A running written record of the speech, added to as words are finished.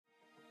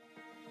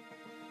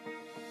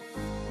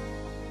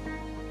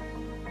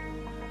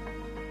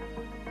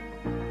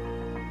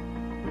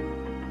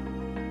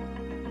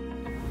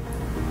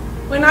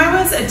When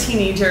I was a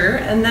teenager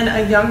and then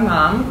a young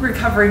mom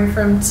recovering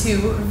from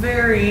two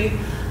very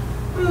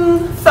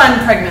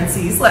fun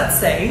pregnancies, let's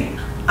say,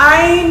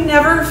 I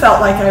never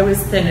felt like I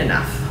was thin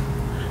enough.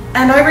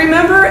 And I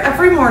remember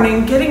every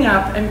morning getting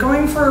up and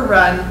going for a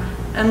run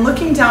and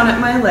looking down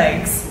at my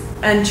legs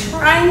and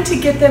trying to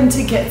get them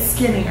to get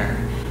skinnier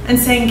and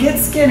saying, get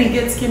skinny,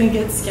 get skinny,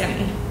 get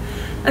skinny.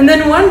 And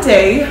then one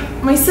day,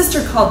 my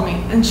sister called me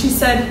and she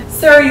said,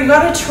 Sarah, you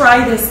gotta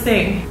try this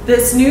thing,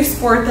 this new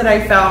sport that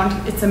I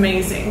found, it's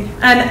amazing.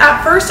 And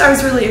at first I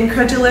was really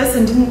incredulous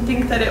and didn't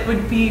think that it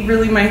would be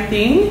really my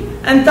thing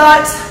and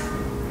thought,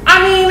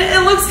 I mean,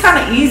 it looks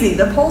kind of easy.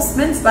 The pole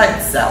spins by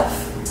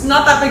itself. It's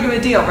not that big of a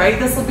deal, right?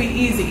 This will be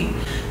easy.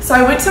 So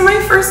I went to my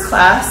first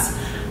class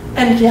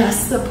and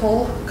yes, the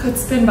pole could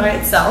spin by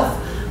itself,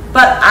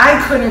 but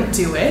I couldn't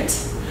do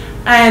it.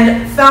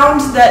 And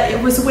found that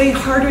it was way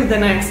harder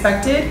than I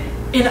expected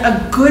in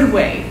a good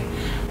way.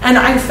 And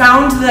I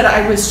found that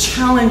I was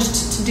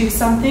challenged to do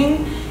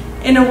something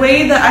in a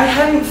way that I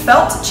hadn't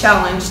felt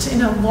challenged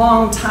in a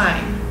long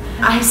time.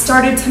 I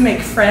started to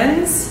make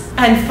friends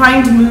and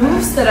find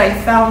moves that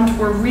I found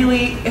were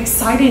really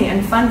exciting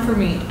and fun for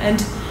me,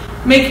 and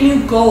make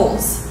new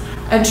goals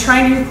and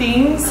try new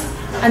things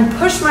and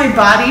push my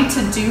body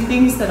to do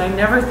things that I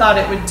never thought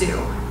it would do.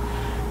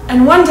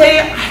 And one day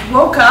I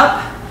woke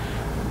up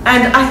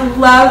and I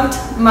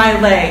loved my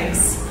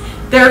legs.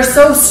 They're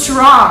so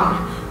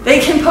strong.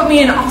 They can put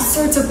me in all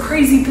sorts of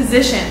crazy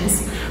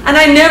positions. And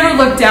I never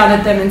look down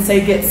at them and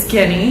say, get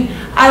skinny.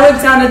 I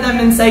look down at them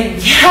and say,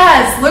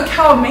 yes, look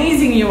how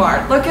amazing you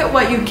are. Look at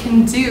what you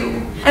can do.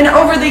 And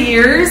over the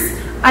years,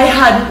 I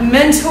had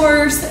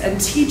mentors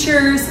and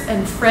teachers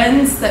and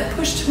friends that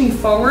pushed me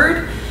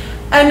forward.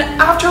 And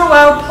after a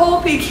while, pole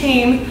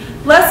became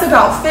less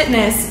about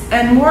fitness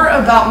and more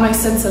about my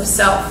sense of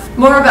self,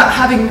 more about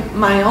having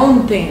my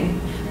own thing,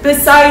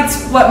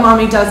 besides what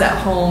mommy does at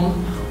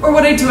home or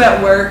what I do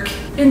at work.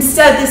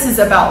 Instead, this is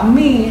about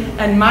me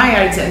and my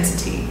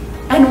identity.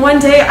 And one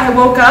day I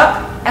woke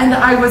up and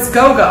I was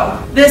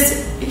Gogo,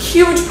 this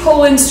huge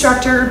pole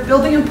instructor,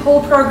 building a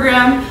pole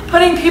program,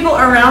 putting people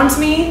around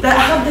me that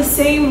have the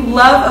same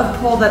love of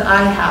pole that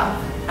I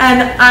have.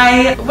 And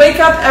I wake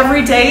up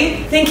every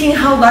day thinking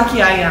how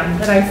lucky I am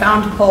that I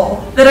found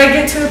pole, that I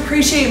get to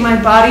appreciate my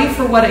body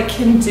for what it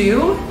can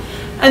do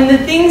and the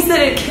things that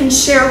it can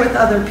share with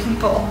other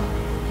people.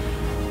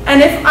 And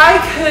if I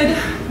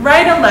could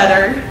write a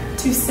letter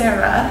to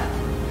Sarah,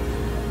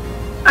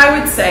 I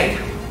would say,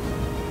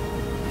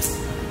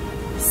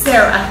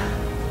 Sarah,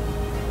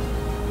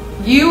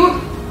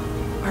 you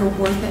are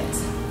worth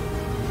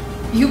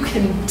it. You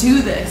can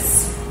do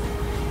this.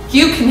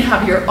 You can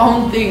have your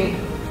own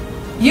thing.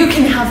 You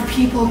can have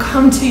people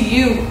come to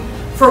you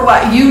for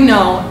what you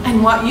know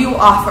and what you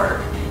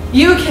offer.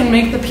 You can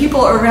make the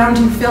people around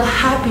you feel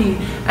happy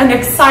and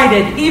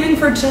excited, even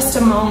for just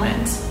a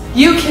moment.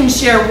 You can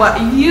share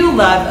what you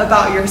love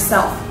about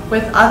yourself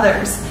with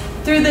others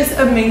through this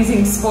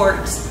amazing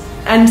sport.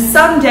 And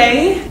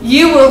someday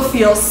you will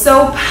feel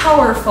so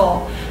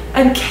powerful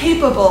and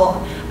capable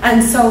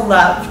and so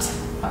loved.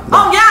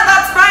 Oh yeah,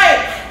 that's right.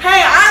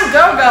 Hey, I'm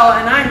Gogo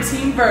and I'm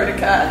Team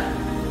Vertica.